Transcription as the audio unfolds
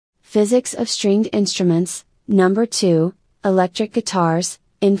Physics of stringed instruments. Number 2, electric guitars,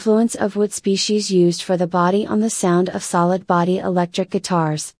 influence of wood species used for the body on the sound of solid body electric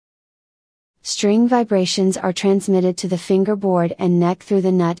guitars. String vibrations are transmitted to the fingerboard and neck through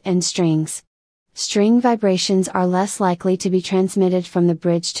the nut and strings. String vibrations are less likely to be transmitted from the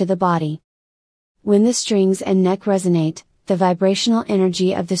bridge to the body. When the strings and neck resonate, the vibrational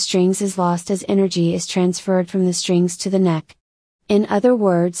energy of the strings is lost as energy is transferred from the strings to the neck. In other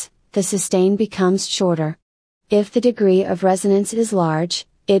words, the sustain becomes shorter. If the degree of resonance is large,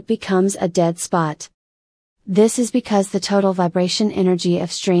 it becomes a dead spot. This is because the total vibration energy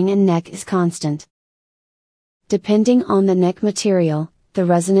of string and neck is constant. Depending on the neck material, the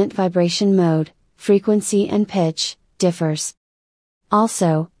resonant vibration mode, frequency and pitch, differs.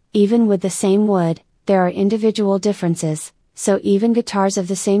 Also, even with the same wood, there are individual differences, so even guitars of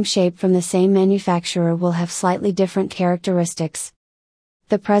the same shape from the same manufacturer will have slightly different characteristics.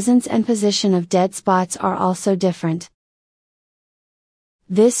 The presence and position of dead spots are also different.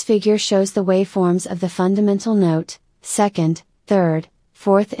 This figure shows the waveforms of the fundamental note, second, third,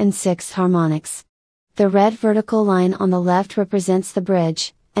 fourth and sixth harmonics. The red vertical line on the left represents the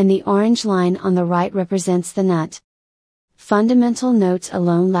bridge, and the orange line on the right represents the nut. Fundamental notes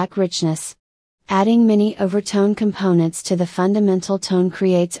alone lack richness. Adding many overtone components to the fundamental tone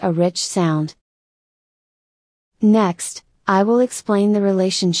creates a rich sound. Next, I will explain the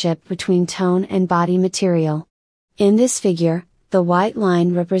relationship between tone and body material. In this figure, the white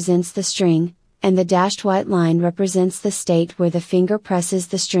line represents the string, and the dashed white line represents the state where the finger presses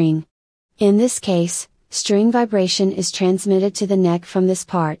the string. In this case, string vibration is transmitted to the neck from this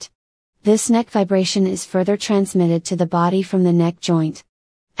part. This neck vibration is further transmitted to the body from the neck joint.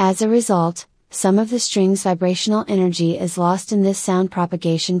 As a result, some of the string's vibrational energy is lost in this sound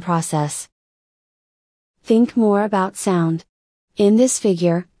propagation process. Think more about sound. In this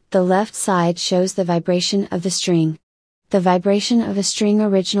figure, the left side shows the vibration of the string. The vibration of a string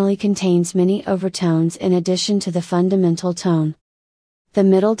originally contains many overtones in addition to the fundamental tone. The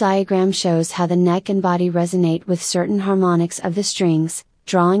middle diagram shows how the neck and body resonate with certain harmonics of the strings,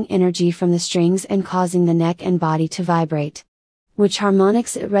 drawing energy from the strings and causing the neck and body to vibrate. Which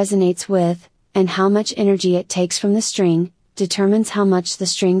harmonics it resonates with, and how much energy it takes from the string, determines how much the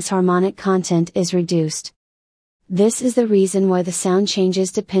string's harmonic content is reduced. This is the reason why the sound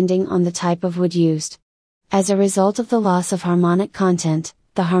changes depending on the type of wood used. As a result of the loss of harmonic content,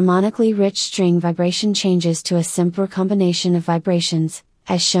 the harmonically rich string vibration changes to a simpler combination of vibrations,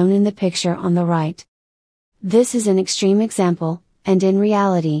 as shown in the picture on the right. This is an extreme example, and in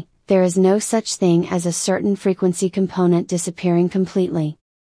reality, there is no such thing as a certain frequency component disappearing completely.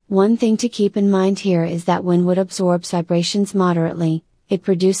 One thing to keep in mind here is that when wood absorbs vibrations moderately, it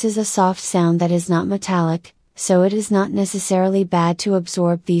produces a soft sound that is not metallic, so it is not necessarily bad to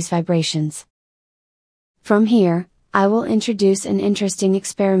absorb these vibrations. From here, I will introduce an interesting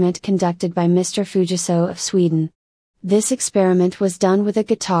experiment conducted by Mr. Fujiso of Sweden. This experiment was done with a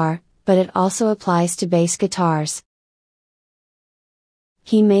guitar, but it also applies to bass guitars.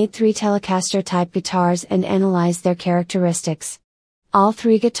 He made 3 Telecaster type guitars and analyzed their characteristics. All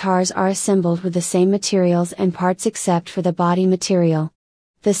 3 guitars are assembled with the same materials and parts except for the body material.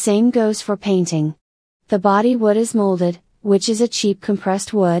 The same goes for painting. The body wood is molded, which is a cheap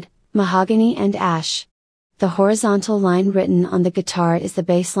compressed wood, mahogany and ash. The horizontal line written on the guitar is the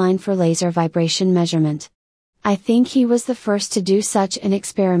baseline for laser vibration measurement. I think he was the first to do such an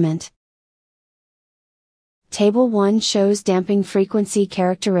experiment. Table 1 shows damping frequency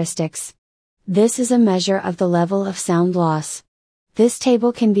characteristics. This is a measure of the level of sound loss. This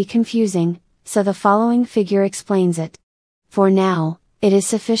table can be confusing, so the following figure explains it. For now, it is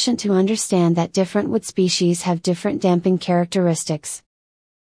sufficient to understand that different wood species have different damping characteristics.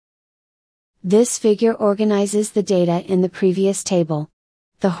 This figure organizes the data in the previous table.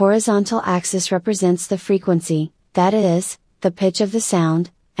 The horizontal axis represents the frequency, that is, the pitch of the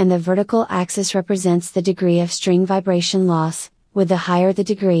sound, and the vertical axis represents the degree of string vibration loss, with the higher the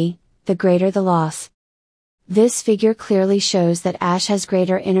degree, the greater the loss. This figure clearly shows that ash has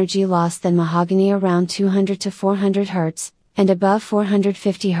greater energy loss than mahogany around 200 to 400 Hz, and above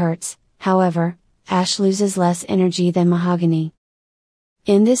 450 Hz, however, ash loses less energy than mahogany.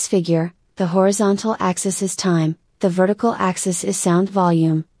 In this figure, the horizontal axis is time, the vertical axis is sound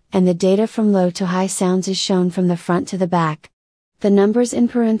volume, and the data from low to high sounds is shown from the front to the back. The numbers in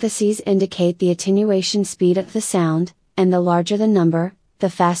parentheses indicate the attenuation speed of the sound, and the larger the number, the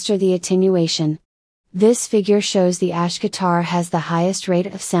faster the attenuation. This figure shows the ash guitar has the highest rate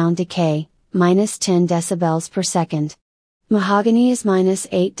of sound decay, -10 decibels per second. Mahogany is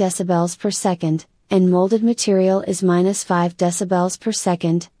 -8 decibels per second, and molded material is -5 decibels per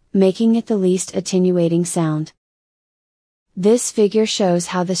second, making it the least attenuating sound. This figure shows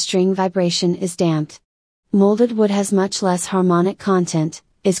how the string vibration is damped. Molded wood has much less harmonic content,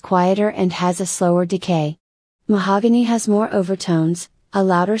 is quieter and has a slower decay. Mahogany has more overtones, a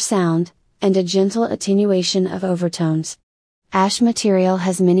louder sound, and a gentle attenuation of overtones. Ash material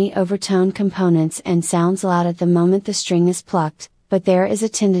has many overtone components and sounds loud at the moment the string is plucked, but there is a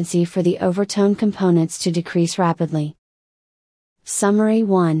tendency for the overtone components to decrease rapidly. Summary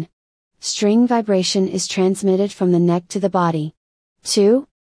 1. String vibration is transmitted from the neck to the body. 2.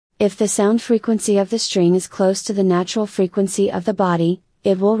 If the sound frequency of the string is close to the natural frequency of the body,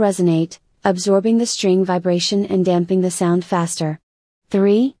 it will resonate, absorbing the string vibration and damping the sound faster.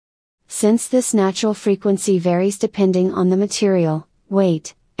 3. Since this natural frequency varies depending on the material,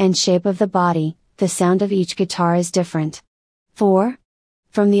 weight, and shape of the body, the sound of each guitar is different. 4.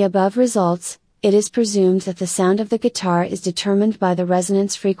 From the above results, it is presumed that the sound of the guitar is determined by the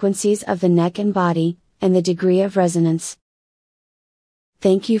resonance frequencies of the neck and body, and the degree of resonance.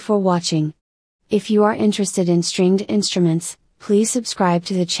 Thank you for watching. If you are interested in stringed instruments, please subscribe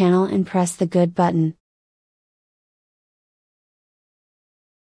to the channel and press the good button.